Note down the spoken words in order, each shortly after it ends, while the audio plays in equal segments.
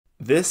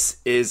this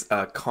is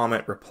a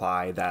comment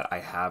reply that I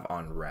have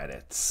on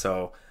Reddit.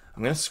 So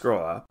I'm going to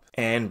scroll up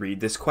and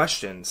read this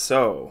question.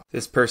 So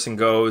this person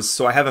goes,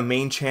 so I have a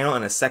main channel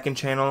and a second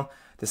channel.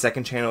 The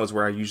second channel is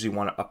where I usually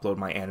want to upload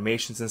my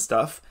animations and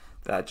stuff.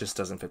 That just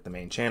doesn't fit the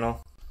main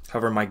channel.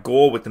 However, my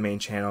goal with the main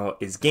channel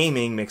is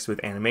gaming mixed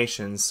with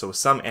animations, so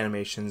some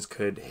animations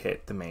could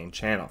hit the main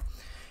channel.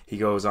 He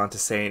goes on to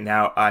say,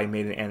 now I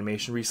made an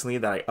animation recently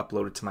that I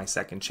uploaded to my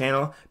second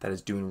channel that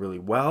is doing really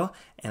well,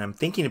 and I'm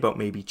thinking about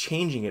maybe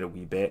changing it a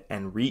wee bit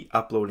and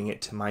re-uploading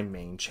it to my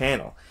main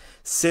channel.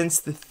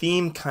 Since the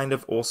theme kind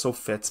of also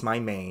fits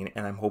my main,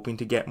 and I'm hoping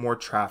to get more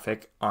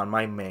traffic on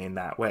my main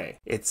that way.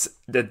 It's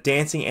the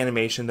dancing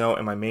animation though,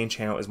 and my main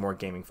channel is more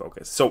gaming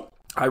focused. So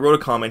I wrote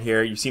a comment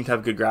here. You seem to have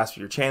a good grasp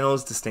of your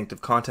channels,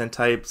 distinctive content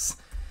types.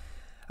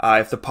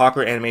 If the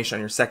popular animation on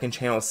your second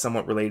channel is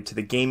somewhat related to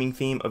the gaming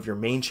theme of your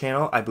main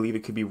channel, I believe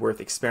it could be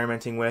worth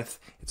experimenting with.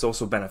 It's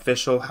also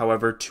beneficial,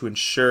 however, to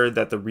ensure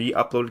that the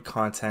re-uploaded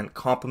content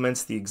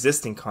complements the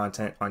existing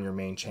content on your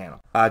main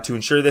channel. To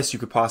ensure this, you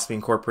could possibly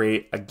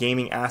incorporate a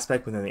gaming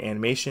aspect within the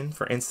animation.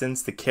 For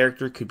instance, the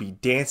character could be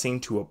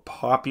dancing to a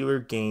popular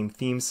game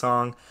theme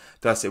song,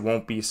 thus it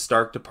won't be a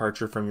stark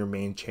departure from your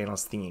main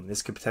channel's theme.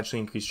 This could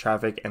potentially increase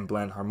traffic and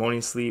blend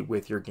harmoniously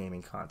with your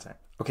gaming content.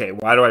 Okay,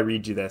 why do I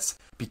read you this?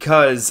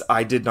 Because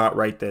I did not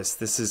write this.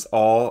 This is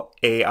all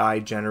AI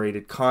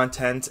generated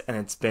content and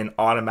it's been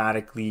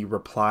automatically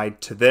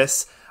replied to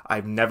this.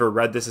 I've never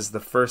read this. This is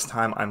the first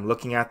time I'm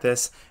looking at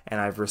this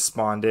and I've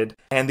responded.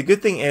 And the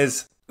good thing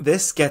is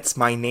this gets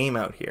my name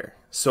out here.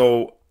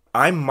 So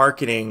I'm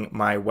marketing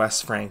my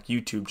Wes Frank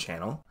YouTube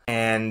channel,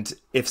 and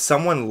if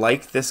someone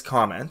liked this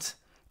comment,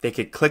 they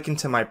could click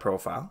into my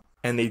profile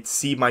and they'd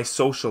see my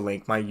social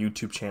link, my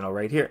YouTube channel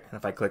right here. And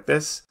if I click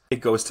this, it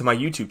goes to my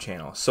YouTube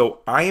channel.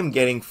 So I am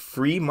getting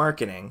free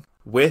marketing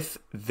with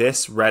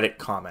this Reddit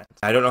comment.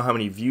 I don't know how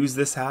many views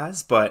this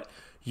has, but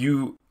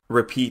you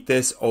repeat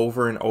this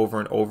over and over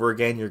and over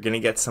again, you're going to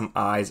get some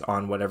eyes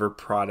on whatever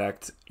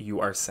product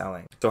you are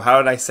selling. So how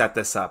did I set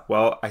this up?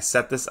 Well, I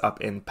set this up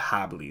in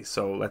Pabbly.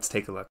 So let's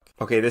take a look.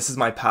 Okay, this is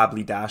my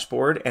Pabbly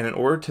dashboard. And in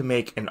order to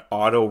make an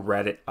auto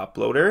Reddit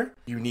uploader,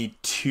 you need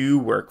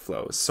two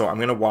workflows. So I'm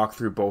going to walk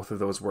through both of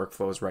those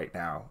workflows right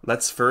now.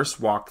 Let's first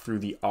walk through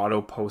the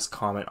auto post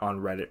comment on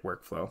Reddit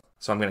workflow.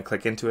 So I'm going to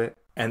click into it.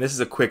 And this is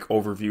a quick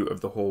overview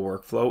of the whole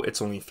workflow.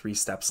 It's only 3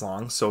 steps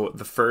long. So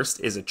the first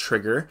is a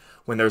trigger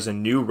when there's a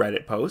new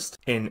Reddit post.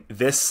 In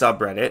this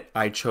subreddit,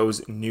 I chose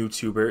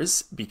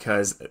newtubers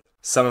because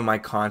some of my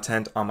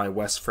content on my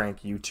Wes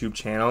Frank YouTube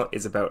channel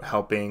is about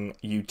helping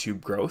YouTube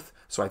growth.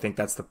 So I think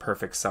that's the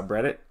perfect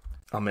subreddit.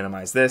 I'll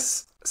minimize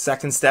this.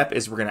 Second step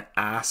is we're going to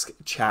ask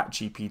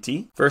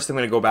ChatGPT. First, I'm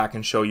going to go back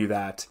and show you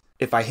that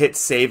if I hit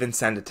save and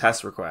send a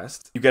test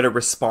request, you get a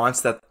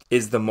response that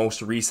is the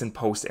most recent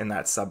post in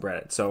that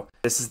subreddit. So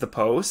this is the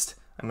post.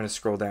 I'm going to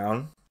scroll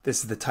down.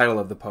 This is the title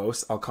of the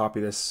post. I'll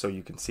copy this so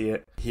you can see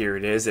it. Here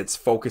it is. It's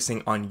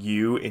focusing on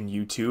you in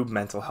YouTube,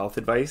 mental health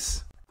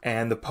advice.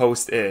 And the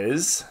post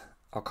is,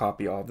 I'll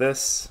copy all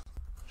this,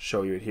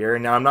 show you it here.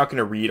 Now I'm not going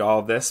to read all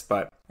of this,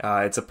 but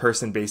it's a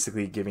person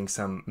basically giving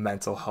some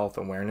mental health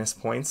awareness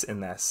points in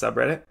that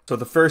subreddit. So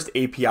the first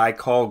API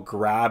call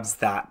grabs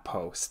that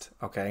post.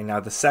 Okay, now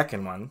the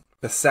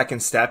second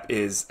step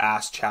is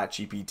ask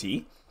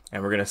ChatGPT.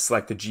 And we're going to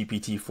select the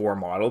GPT-4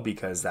 model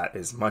because that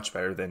is much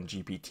better than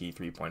GPT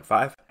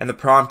 3.5. And the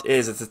prompt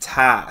is, it's a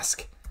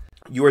task.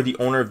 You are the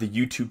owner of the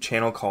YouTube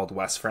channel called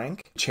Wes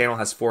Frank. The channel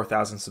has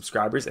 4,000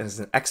 subscribers and is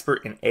an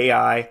expert in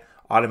AI,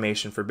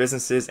 automation for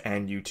businesses,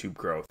 and YouTube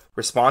growth.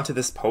 Respond to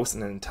this post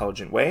in an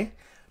intelligent way.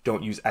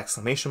 Don't use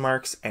exclamation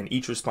marks, and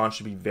each response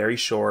should be very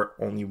short,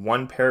 only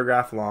 1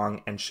 paragraph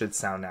long, and should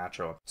sound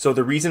natural. So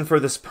the reason for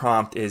this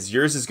prompt is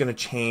yours is going to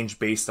change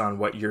based on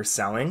what you're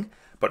selling.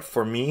 But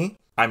for me,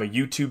 I'm a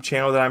YouTube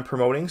channel that I'm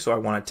promoting, so I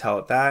want to tell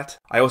it that.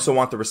 I also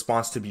want the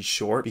response to be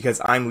short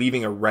because I'm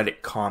leaving a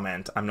Reddit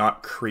comment. I'm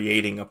not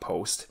creating a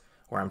post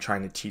where I'm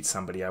trying to teach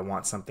somebody. I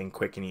want something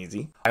quick and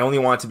easy. I only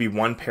want it to be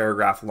 1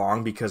 paragraph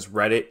long because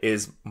Reddit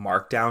is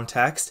markdown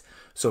text.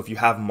 So if you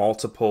have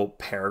multiple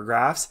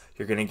paragraphs,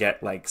 you're going to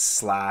get like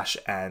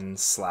 /n/n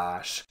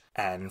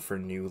for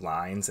new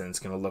lines, and it's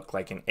going to look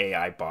like an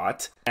AI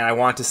bot. And I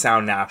want it to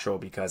sound natural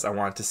because I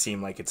want it to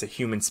seem like it's a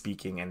human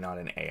speaking and not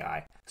an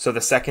AI. So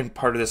the second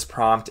part of this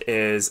prompt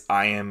is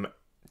I am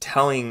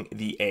telling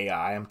the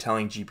AI, I'm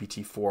telling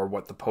GPT-4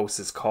 what the post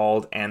is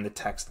called and the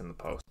text in the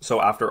post. So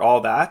after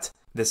all that,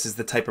 this is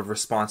the type of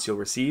response you'll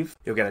receive.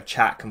 You'll get a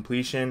chat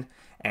completion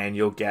and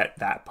you'll get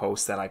that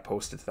post that I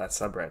posted to that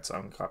subreddit. So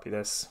I'm going to copy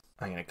this.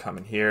 I'm going to come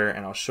in here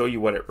and I'll show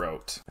you what it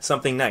wrote.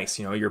 Something nice,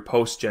 you know, your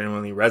post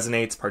genuinely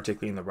resonates,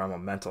 particularly in the realm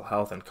of mental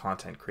health and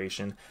content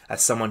creation.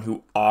 As someone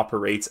who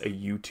operates a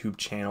YouTube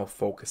channel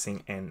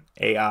focusing in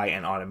AI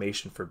and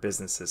automation for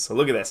businesses. So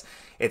look at this.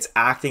 It's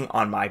acting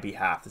on my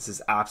behalf. This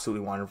is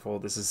absolutely wonderful.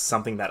 This is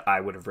something that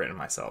I would have written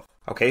myself.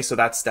 Okay, so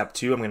that's step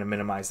 2. I'm going to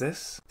minimize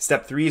this.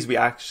 Step 3 is we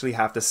actually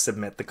have to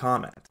submit the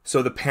comment.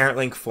 So the parent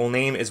link full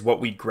name is what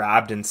we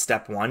grabbed in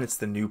step 1. It's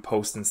the new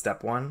post in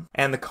step 1.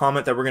 And the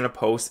comment that we're going to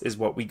post is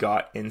what we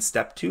got in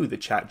step 2, the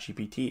chat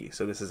GPT.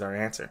 So this is our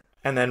answer.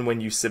 And then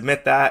when you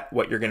submit that,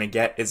 what you're going to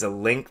get is a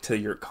link to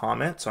your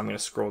comment. So I'm going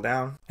to scroll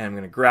down and I'm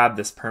going to grab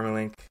this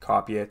permalink,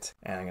 copy it,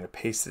 and I'm going to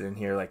paste it in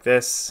here like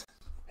this.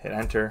 Hit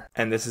enter.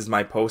 And this is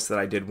my post that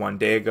I did 1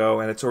 day ago,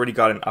 and it's already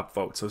got an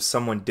upvote. So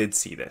someone did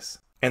see this.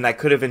 And that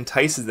could have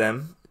enticed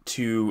them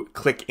to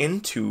click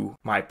into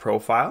my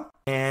profile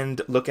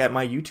and look at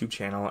my YouTube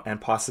channel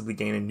and possibly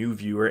gain a new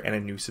viewer and a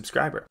new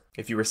subscriber.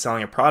 If you were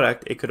selling a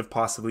product, it could have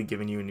possibly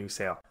given you a new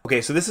sale.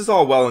 Okay, so this is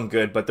all well and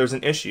good, but there's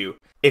an issue.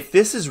 If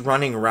this is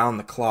running around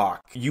the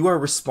clock, you are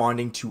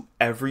responding to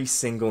every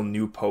single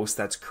new post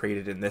that's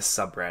created in this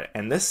subreddit.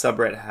 And this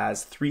subreddit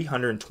has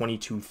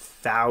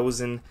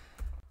 322,000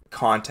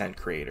 content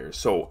creators.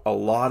 So a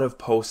lot of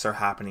posts are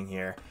happening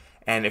here.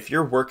 And if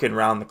you're working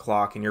around the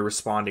clock and you're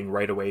responding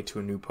right away to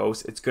a new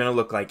post, it's going to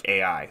look like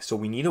AI. So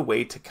we need a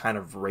way to kind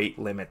of rate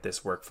limit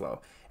this workflow.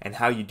 And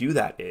how you do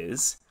that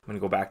is, I'm going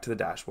to go back to the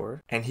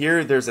dashboard. And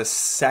here there's a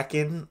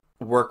second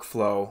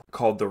workflow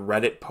called the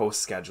Reddit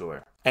post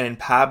scheduler. And in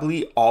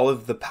Pabbly, all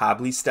of the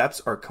Pabbly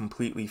steps are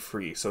completely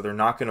free. So they're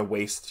not going to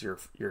waste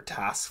your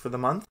tasks for the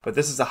month. But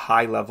this is a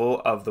high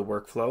level of the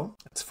workflow.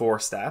 It's 4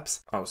 steps.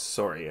 Oh,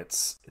 sorry.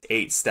 It's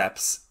 8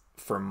 steps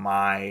for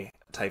my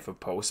type of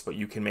post, but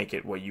you can make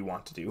it what you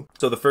want to do.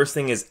 So the first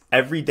thing is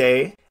every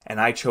day,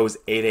 and I chose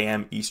 8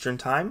 a.m. Eastern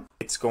time.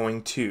 It's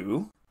going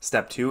to,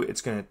 step 2,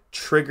 it's going to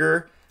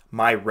trigger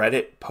my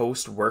Reddit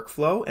post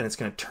workflow and it's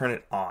going to turn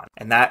it on.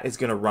 And that is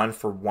going to run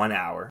for 1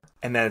 hour.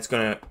 And then it's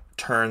going to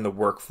turn the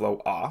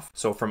workflow off.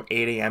 So from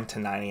 8 a.m. to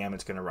 9 a.m.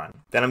 it's going to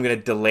run. Then I'm going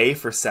to delay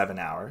for 7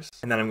 hours.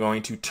 And then I'm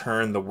going to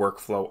turn the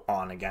workflow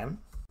on again.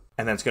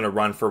 And then it's going to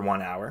run for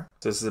 1 hour.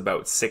 So this is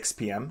about 6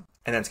 p.m.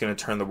 And then it's going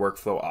to turn the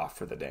workflow off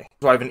for the day.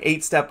 So I have an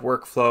 8-step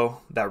workflow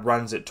that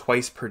runs it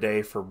twice per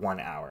day for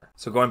 1 hour.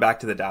 So going back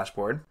to the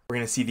dashboard, we're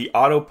going to see the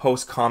auto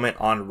post comment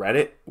on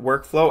Reddit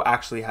workflow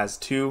actually has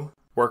 2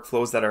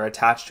 workflows that are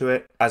attached to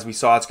it. As we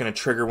saw, it's going to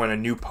trigger when a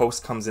new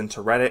post comes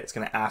into Reddit. It's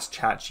going to ask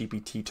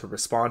ChatGPT to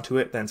respond to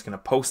it. Then it's going to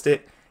post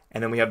it.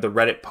 And then we have the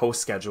Reddit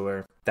post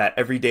scheduler that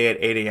every day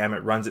at 8 a.m.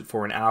 it runs it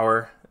for an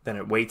hour. Then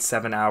it waits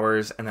 7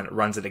 hours, and then it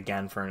runs it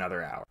again for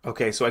another hour.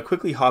 Okay, so I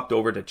quickly hopped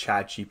over to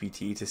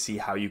ChatGPT to see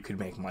how you could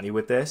make money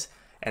with this,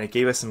 and it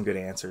gave us some good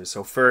answers.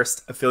 So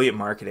first, affiliate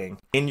marketing.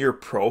 In your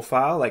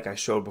profile, like I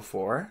showed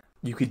before,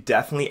 you could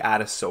definitely add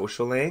a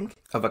social link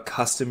of a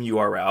custom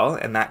URL,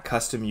 and that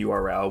custom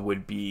URL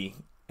would be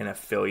an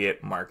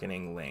affiliate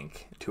marketing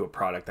link to a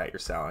product that you're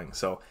selling.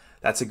 So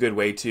that's a good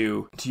way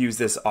to use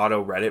this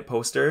auto Reddit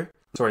poster.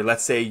 Sorry,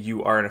 let's say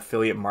you are an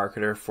affiliate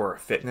marketer for a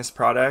fitness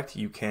product.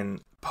 You can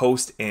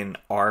post in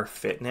our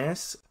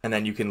fitness and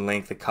then you can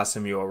link the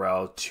custom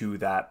URL to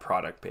that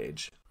product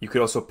page. You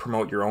could also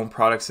promote your own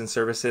products and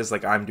services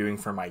like I'm doing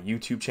for my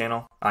YouTube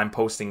channel. I'm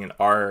posting in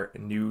our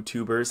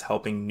newtubers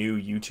helping new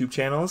YouTube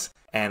channels,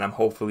 and I'm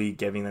hopefully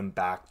giving them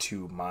back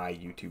to my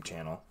YouTube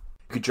channel.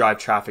 You could drive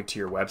traffic to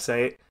your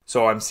website.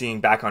 So I'm seeing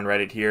back on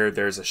Reddit here,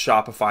 there's a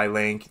Shopify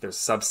link, there's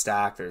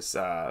Substack, there's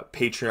a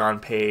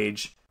Patreon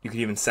page. You could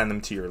even send them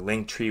to your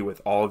link tree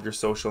with all of your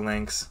social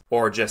links,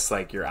 or just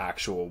like your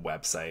actual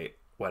website,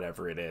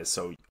 whatever it is.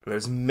 So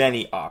there's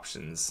many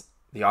options.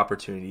 The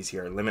opportunities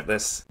here are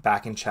limitless.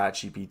 Back in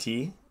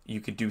ChatGPT, you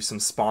could do some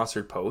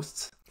sponsored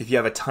posts. If you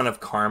have a ton of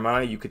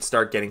karma, you could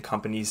start getting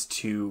companies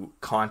to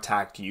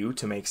contact you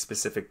to make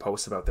specific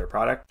posts about their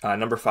product.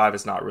 Number 5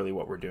 is not really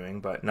what we're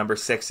doing, but number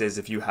 6 is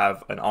if you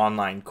have an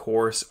online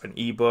course, an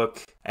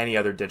ebook, any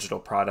other digital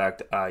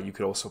product, you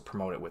could also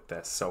promote it with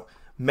this. So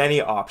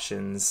many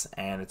options,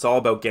 and it's all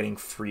about getting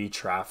free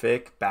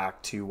traffic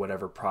back to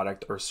whatever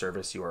product or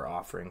service you are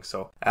offering.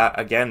 So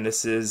again,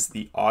 this is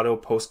the auto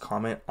post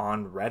comment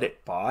on Reddit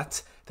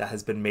bot that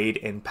has been made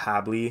in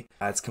Pabbly.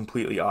 It's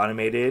completely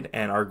automated,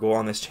 and our goal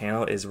on this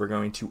channel is we're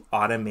going to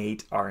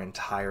automate our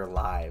entire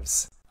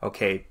lives.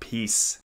 Okay, peace.